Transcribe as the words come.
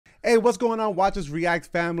Hey, what's going on, Watchers React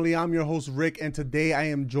family? I'm your host, Rick, and today I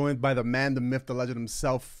am joined by the man, the myth, the legend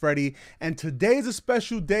himself, Freddy. And today is a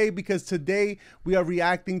special day because today we are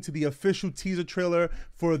reacting to the official teaser trailer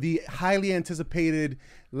for the highly anticipated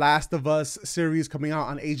Last of Us series coming out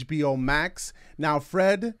on HBO Max. Now,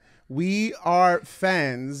 Fred, we are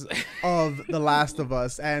fans of The Last of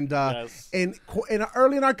Us, and Yes.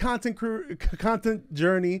 early in our content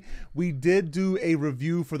journey, we did do a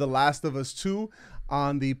review for The Last of Us 2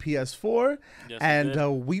 on the PS4, Yes,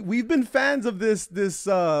 and we've been fans of this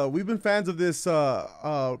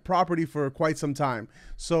property for quite some time.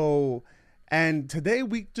 So, and today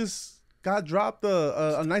we just got dropped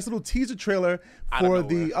a nice little teaser trailer for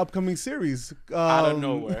the upcoming series. Out of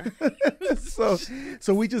nowhere.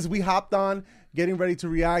 so we hopped on, getting ready to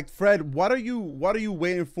react. Fred, what are you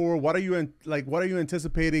waiting for? What are you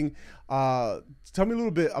anticipating? Tell me a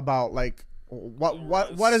little bit about like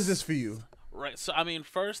what is this for you? Right. So, I mean,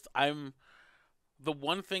 first, the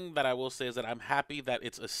one thing that I will say is that I'm happy that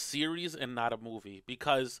it's a series and not a movie,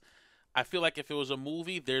 because I feel like if it was a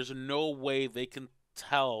movie, there's no way they can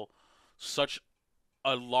tell such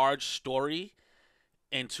a large story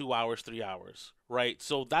in 2 hours, 3 hours, right?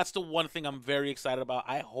 So that's the one thing I'm very excited about.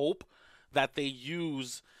 I hope that they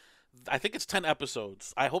use, I think it's 10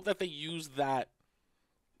 episodes. I hope that they use that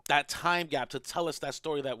time gap to tell us that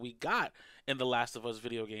story that we got in the Last of Us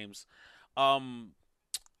video games.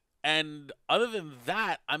 And other than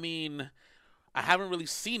that, I mean, I haven't really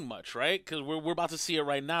seen much, right? Because we're about to see it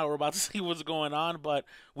right now. We're about to see what's going on, but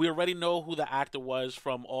we already know who the actor was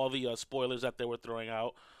from all the spoilers that they were throwing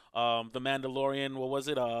out. The Mandalorian, what was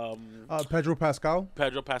it? Pedro Pascal.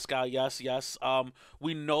 Pedro Pascal, yes.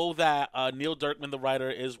 We know that Neil Druckmann, the writer,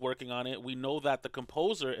 is working on it. We know that the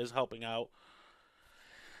composer is helping out.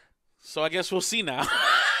 So I guess we'll see now.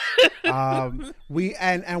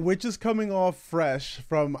 We're just coming off fresh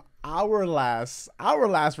from our last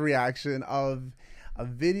reaction of a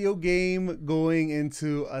video game going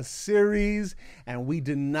into a series, and we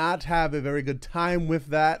did not have a very good time with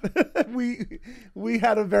that. we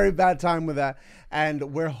had a very bad time with that,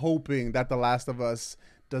 and we're hoping that The Last of Us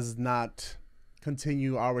does not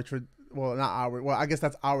continue I guess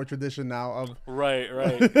that's our tradition now of right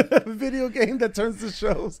video game that turns to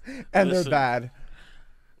shows and they're bad.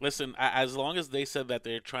 Listen, as long as they said that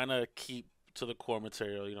they're trying to keep to the core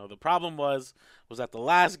material, you know, the problem was that the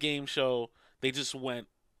last game show, they just went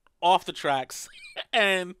off the tracks,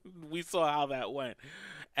 and we saw how that went.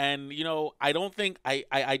 And you know, I don't think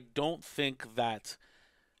that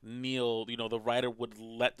Neil, you know, the writer, would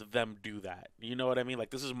let them do that. You know what I mean? Like,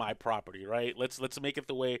 this is my property, right? Let's make it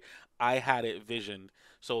the way I had it visioned.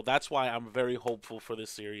 So that's why I'm very hopeful for this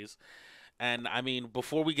series. And I mean,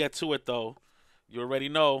 before we get to it though, you already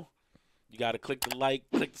know, you got to click the like,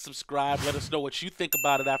 click the subscribe. Let us know what you think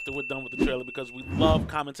about it after we're done with the trailer, because we love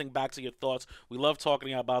commenting back to your thoughts. We love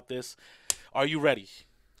talking about this. Are you ready?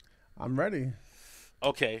 I'm ready.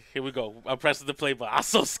 Okay, here we go. I'm pressing the play button. I'm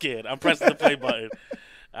so scared. I'm pressing the play button.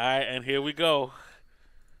 All right, and here we go.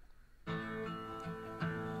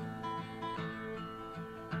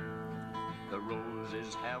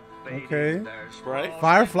 Okay. Right?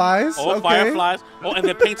 Fireflies. Oh, okay. fireflies. Oh, and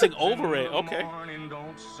they're painting over it. Okay.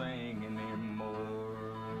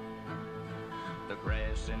 The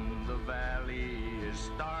grass in the valley is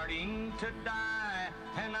starting to die,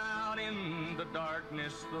 and out in the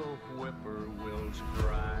darkness the whippoorwills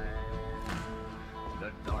cry.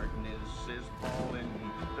 The darkness is falling.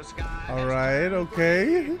 The sky. All right.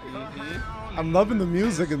 Okay. I'm loving the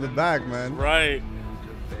music in the back, man. Right.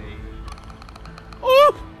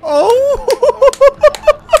 Oh!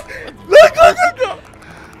 Look!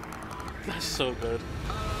 That's so good.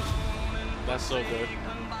 That's so good.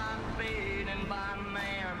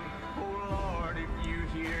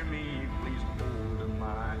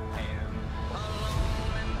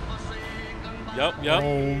 Yep.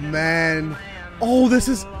 Oh man! Oh, this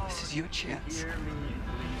is your chance.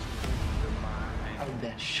 Our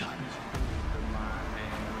best shot.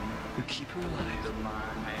 You keep her alive.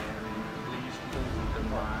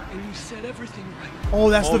 And you said everything right. Oh,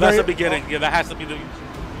 that's the beginning. Yeah, that has to be the.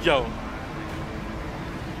 Yo.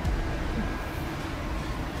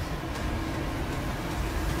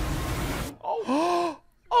 Oh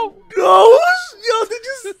no! Yo, did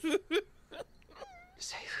you?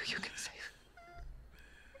 Save her. You can save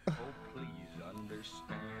her. Oh, please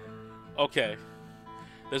understand. Okay.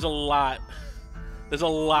 There's a lot. There's a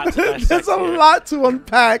lot to dissect. There's a here. lot to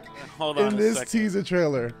unpack Hold on in a this second. teaser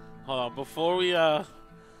trailer. Hold on, before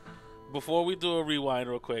we do a rewind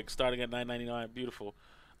real quick, starting at 9:99, beautiful.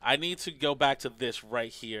 I need to go back to this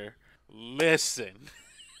right here. Listen.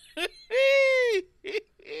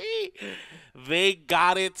 they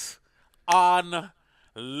got it on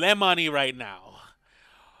Lemony right now.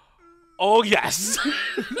 Oh yes.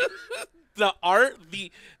 The art,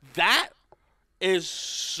 that is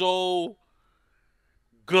so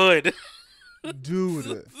good.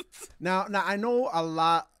 Dude. Now I know a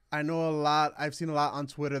lot. I've seen a lot on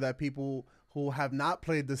Twitter that people who have not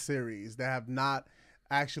played the series, that have not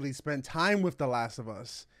actually spent time with The Last of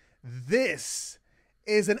Us. This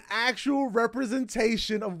is an actual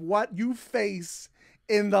representation of what you face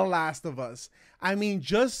in The Last of Us. I mean,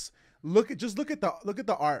 just look at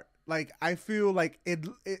the art. Like, I feel like it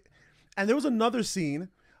and there was another scene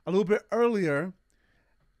a little bit earlier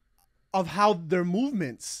of how their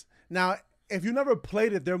movements. Now, if you never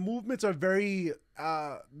played it, their movements are very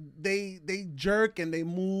they jerk and they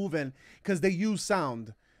move, and because they use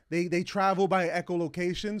sound. They travel by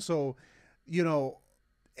echolocation, so you know,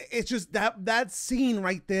 it's just that scene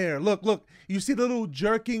right there. Look, you see the little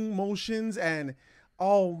jerking motions, and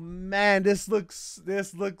oh man, this looks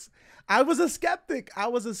I was a skeptic. I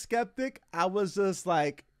was just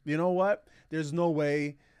like, you know what? There's no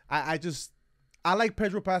way. I like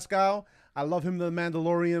Pedro Pascal. I love him in The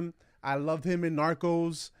Mandalorian. I loved him in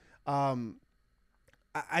Narcos.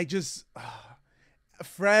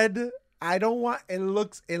 Fred, I don't want, it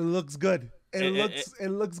looks good.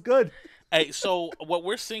 It looks good. Hey, so what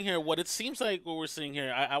we're seeing here,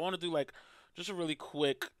 I want to do like just a really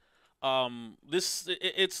quick.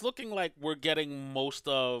 It's looking like we're getting most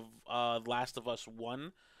of Last of Us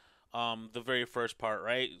 1, the very first part,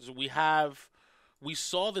 right? So we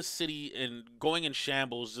saw the city going in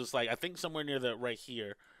shambles, just like I think somewhere near right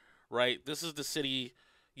here, right? This is the city,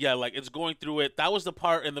 yeah, like it's going through it. That was the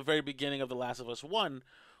part in the very beginning of The Last of Us 1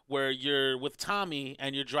 where you're with Tommy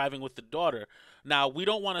and you're driving with the daughter. Now, we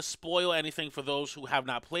don't want to spoil anything for those who have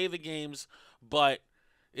not played the games, but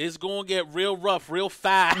it's going to get real rough, real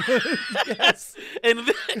fast Yes. in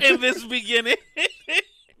this beginning.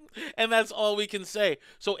 And that's all we can say.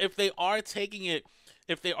 So if they are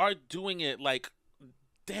doing it like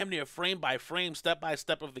damn near frame by frame, step by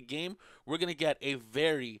step of the game, we're going to get a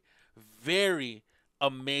very, very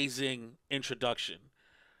amazing introduction.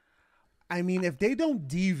 I mean, if they don't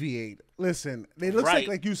deviate, listen, it looks Right.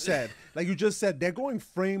 like you just said, they're going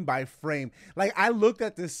frame by frame. Like, I looked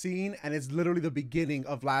at this scene and it's literally the beginning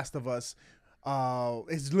of Last of Us.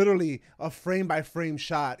 It's literally a frame by frame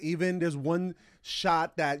shot. Even there's one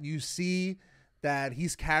shot that you see that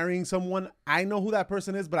he's carrying someone. I know who that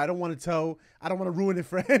person is, but I don't want to ruin it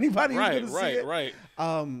for anybody who's going to see it. Right.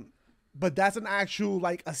 But that's an actual,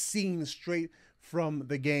 like, a scene straight from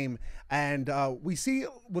the game. And we see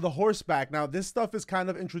with a horseback. Now, this stuff is kind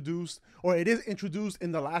of introduced, or it is introduced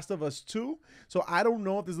in The Last of Us 2. So I don't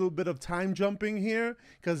know if there's a little bit of time jumping here,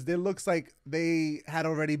 because it looks like they had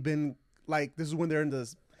already been, like, this is when they're in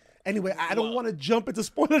this. Anyway, I don't want to jump into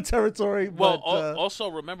spoiler territory. Well, but, also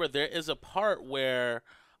remember, there is a part where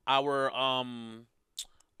our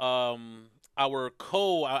I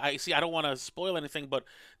don't want to spoil anything, but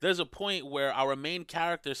there's a point where our main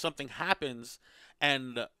character, something happens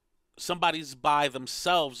and somebody's by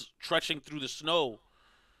themselves trekking through the snow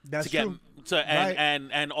that's to get true. and, Right.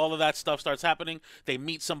 and all of that stuff starts happening. They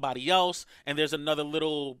meet somebody else, and there's another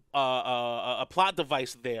little a plot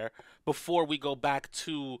device there before we go back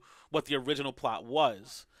to what the original plot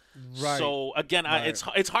was. Right. So again, Right.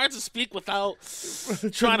 it's hard to speak without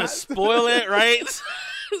trying to spoil it, right?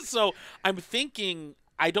 So I'm thinking,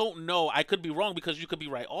 I don't know. I could be wrong, because you could be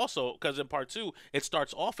right also, because in part 2 it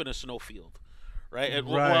starts off in a snowfield, right? Right.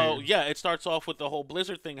 Well, yeah, it starts off with the whole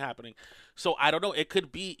blizzard thing happening. So I don't know. It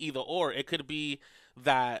could be either or. It could be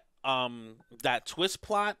that that twist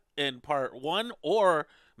plot in part 1, or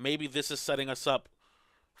maybe this is setting us up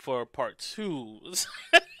for part 2.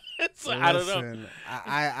 So, I don't know. Listen,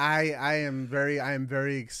 I am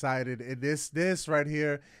very excited. This right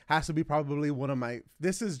here has to be probably one of my.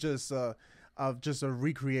 This is just a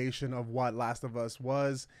recreation of what Last of Us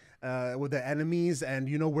was, with the enemies, and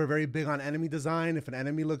you know we're very big on enemy design. If an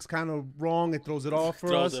enemy looks kind of wrong, it throws it off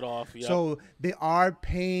for us. Throws it off. Yep. So they are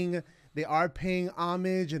paying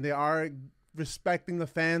homage, and they are respecting the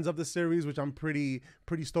fans of the series, which I'm pretty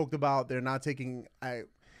stoked about. They're not taking.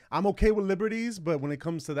 I'm okay with liberties, but when it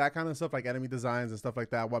comes to that kind of stuff, like enemy designs and stuff like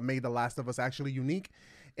that, what made The Last of Us actually unique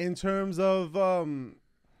in terms of in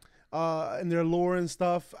their lore and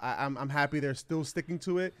stuff, I'm happy they're still sticking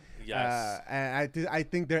to it. Yes. And I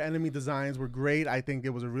think their enemy designs were great. I think it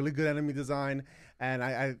was a really good enemy design, and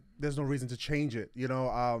I there's no reason to change it, you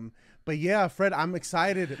know. But yeah, Fred, I'm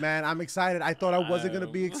excited, man. I'm excited. I thought I wasn't gonna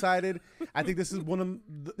be excited. I think this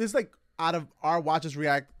is like out of our Watch Us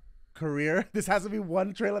React career. This has to be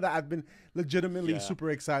one trailer that I've been legitimately Yeah. super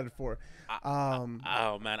excited for. Oh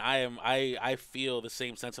man, I feel the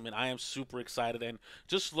same sentiment. I am super excited, and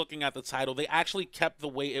just looking at the title, they actually kept the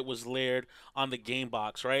way it was layered on the game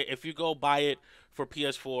box, right? If you go buy it for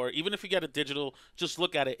PS4, even if you get a digital, just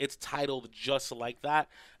look at it. It's titled just like that,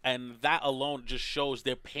 and that alone just shows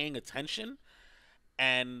they're paying attention,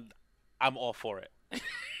 and I'm all for it.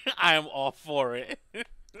 I am all for it.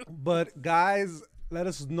 But guys, let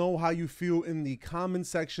us know how you feel in the comment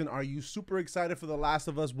section. Are you super excited for The Last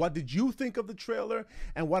of Us? What did you think of the trailer?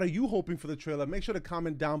 And what are you hoping for the trailer? Make sure to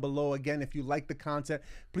comment down below. Again, if you like the content,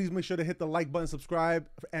 please make sure to hit the like button, subscribe,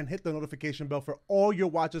 and hit the notification bell for all your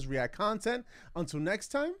Watchers React content. Until next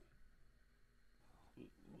time,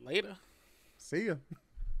 Later. see ya.